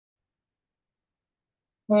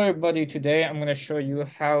Hello everybody, today I'm going to show you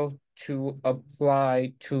how to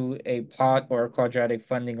apply to a pot or a quadratic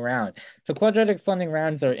funding round. So quadratic funding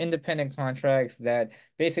rounds are independent contracts that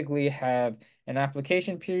basically have an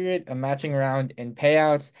application period, a matching round, and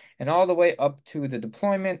payouts, and all the way up to the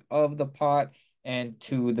deployment of the pot and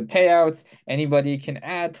to the payouts. Anybody can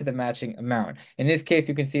add to the matching amount. In this case,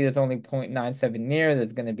 you can see there's only 0.97 near.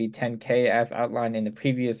 There's going to be 10K as outlined in the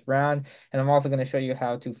previous round. And I'm also going to show you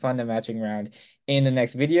how to fund a matching round in the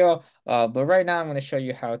next video. But right now I'm going to show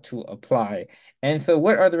you how to apply. And so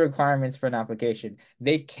what are the requirements for an application?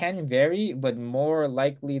 They can vary, but more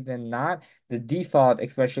likely than not, the default,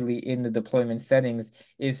 especially in the deployment settings,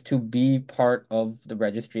 is to be part of the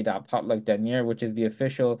registry.potluck.near, which is the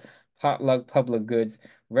official Potluck public goods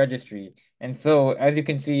registry. And so as you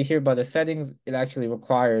can see here by the settings, it actually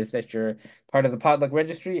requires that you're part of the Potluck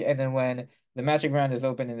registry. And then when the matching round is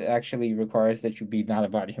open, it actually requires that you be not a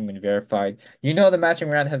body human verified. You know the matching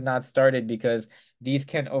round has not started because these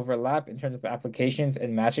can overlap in terms of applications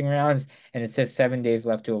and matching rounds, and it says 7 days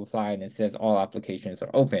left to apply, and it says all applications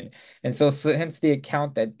are open. And so hence the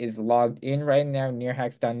account that is logged in right now,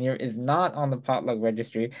 nearhacks.near, is not on the Potluck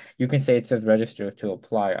registry. You can say it says register to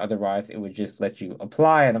apply. Otherwise, it would just let you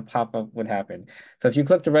apply and a pop-up would happen. So if you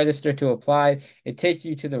click to register to apply, it takes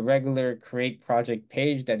you to the regular create project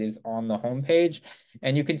page that is on the home page.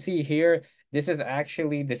 And you can see here, this is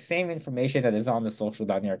actually the same information that is on the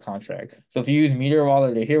social.near contract. So if you use Meteor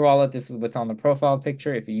Wallet or Here Wallet, this is what's on the profile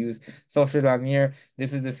picture. If you use social.near,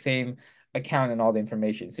 this is the same account and all the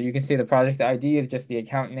information. So you can see the project ID is just the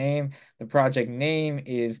account name. The project name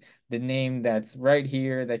is the name that's right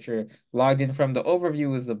here that you're logged in from. The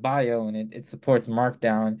overview is the bio and it supports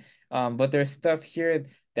Markdown. But there's stuff here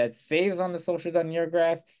that saves on the social.near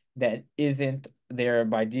graph that isn't there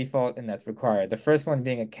by default and that's required. The first one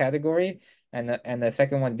being a category and the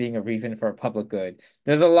second one being a reason for a public good.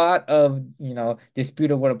 There's a lot of,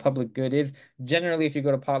 dispute of what a public good is. Generally, if you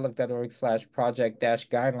go to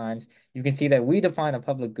potluck.org/project-guidelines, you can see that we define a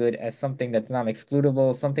public good as something that's not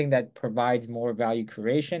excludable, something that provides more value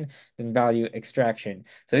creation than value extraction.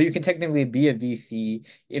 So you can technically be a VC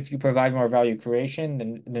if you provide more value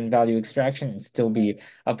creation than value extraction and still be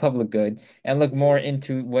a public good, and look more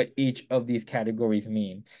into what each of these categories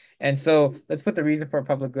mean. And so let's put the reason for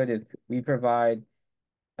public good is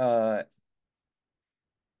uh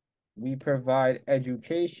we provide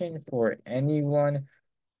education for anyone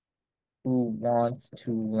who wants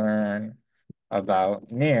to learn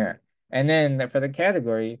about near. And then for the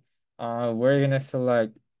category, we're gonna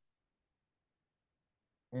select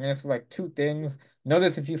I'm gonna select two things.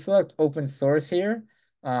 Notice if you select open source here,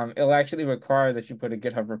 it'll actually require that you put a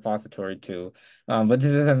GitHub repository too. But this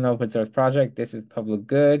is an open source project. This is public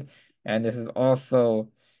good, and this is also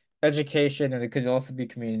education, and it could also be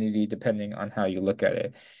community depending on how you look at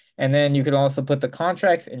it. And then you can also put the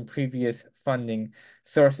contracts and previous funding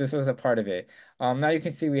sources as a part of it. Now you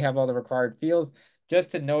can see we have all the required fields.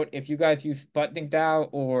 Just to note, if you guys use Sputnik DAO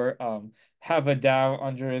or have a DAO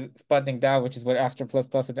under Sputnik DAO, which is what Astro++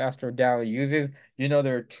 and Astro DAO uses,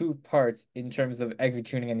 there are two parts in terms of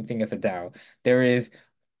executing anything as a DAO. There is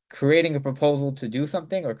creating a proposal to do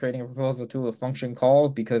something or creating a proposal to a function call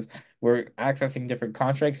because we're accessing different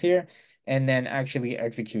contracts here, and then actually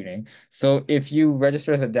executing. So if you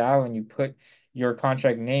register as a DAO and you put your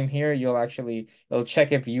contract name here, it'll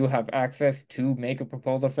check if you have access to make a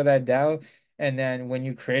proposal for that DAO. And then when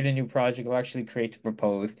you create a new project, it'll actually create to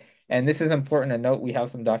propose. And this is important to note. We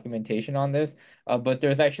have some documentation on this, but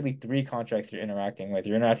there's actually three contracts you're interacting with.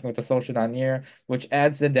 You're interacting with the social.near, which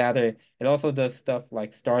adds the data. It also does stuff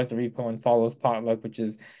like stars the repo and follows Potluck, which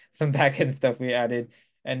is some backend stuff we added.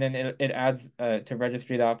 And then it adds to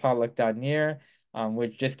registry.potluck.near,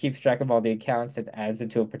 which just keeps track of all the accounts and adds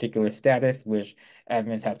it to a particular status, which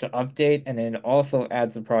admins have to update. And then it also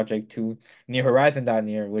adds the project to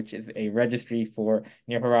nearhorizon.near, which is a registry for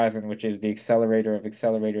Near Horizon, which is the accelerator of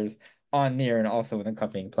accelerators on Near and also an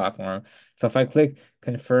accompanying platform. So if I click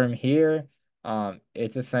confirm here,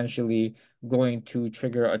 it's essentially going to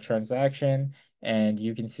trigger a transaction. And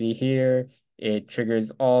you can see here, it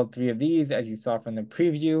triggers all three of these, as you saw from the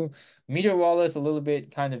preview. Meteor Wallet is a little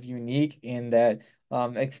bit kind of unique in that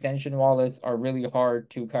extension wallets are really hard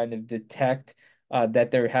to kind of detect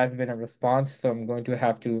that there has been a response. So I'm going to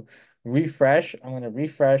have to refresh. I'm going to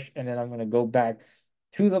refresh, and then I'm going to go back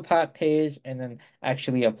to the pot page and then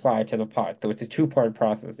actually apply to the pot. So it's a two-part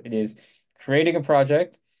process. It is creating a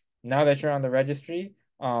project. Now that you're on the registry,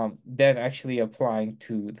 then actually applying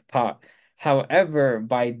to the pot. However,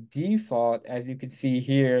 by default, as you can see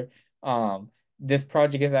here, this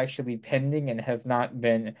project is actually pending and has not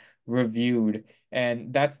been reviewed.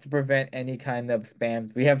 And that's to prevent any kind of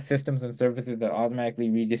spams. We have systems and services that automatically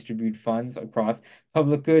redistribute funds across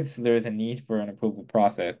public goods, so there is a need for an approval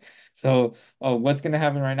process. So what's going to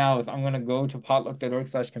happen right now is I'm going to go to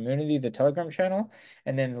potluck.org/community, the Telegram channel,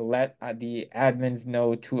 and then let the admins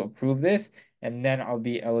know to approve this, and then I'll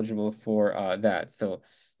be eligible for that. So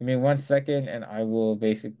give me 1 second, and I will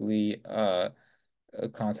basically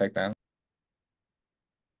contact them.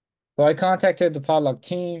 So I contacted the Potluck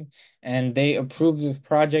team and they approved this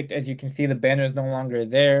project. As you can see, the banner is no longer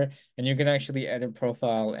there, and you can actually edit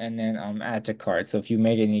profile and then add to cart. So if you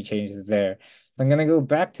make any changes there, I'm gonna go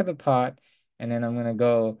back to the pot, and then I'm gonna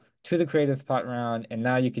go to the creative pot round, and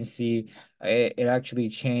now you can see it actually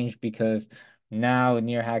changed because now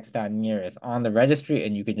near is on the registry,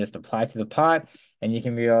 and you can just apply to the pot, and you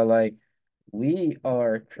can be all like, we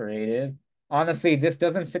are creative. Honestly, this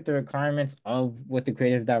doesn't fit the requirements of what the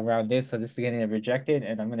creators that round is, so this is getting rejected,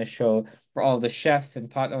 and I'm going to show for all the chefs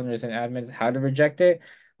and pot owners and admins how to reject it.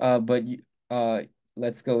 But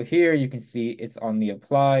let's go here. You can see it's on the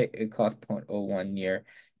apply. It costs 0.01 near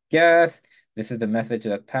gas. This is the message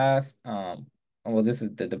that passed. Well, this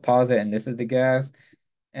is the deposit, and this is the gas.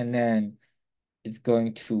 And then it's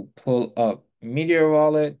going to pull up Meteor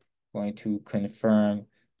Wallet, going to confirm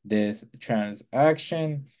this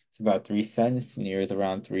transaction. It's about 3 cents, near is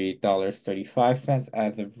around $3.35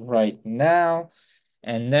 as of right now.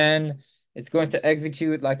 And then it's going to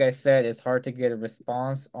execute. Like I said, it's hard to get a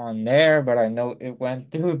response on there, but I know it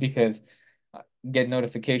went through because get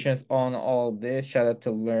notifications on all this. Shout out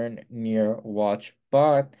to Learn Near Watch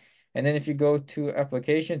Bot. And then if you go to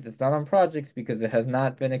applications, it's not on projects because it has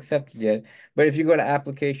not been accepted yet. But if you go to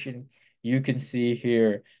application, you can see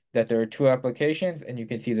here that there are two applications, and you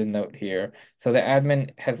can see the note here. So the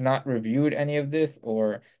admin has not reviewed any of this,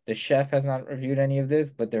 or the chef has not reviewed any of this,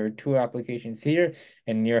 but there are two applications here,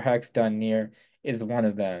 and Near Hacks Done Near is one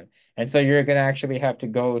of them. And so you're gonna actually have to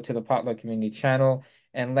go to the Potluck community channel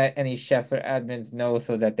and let any chefs or admins know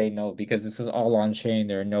so that they know, because this is all on chain.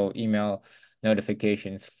 There are no email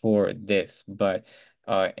notifications for this. But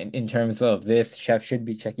in terms of this, chefs should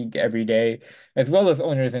be checking every day, as well as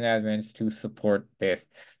owners and admins to support this.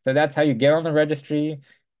 So that's how you get on the registry,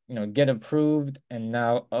 get approved and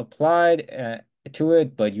now applied to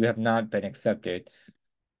it, but you have not been accepted.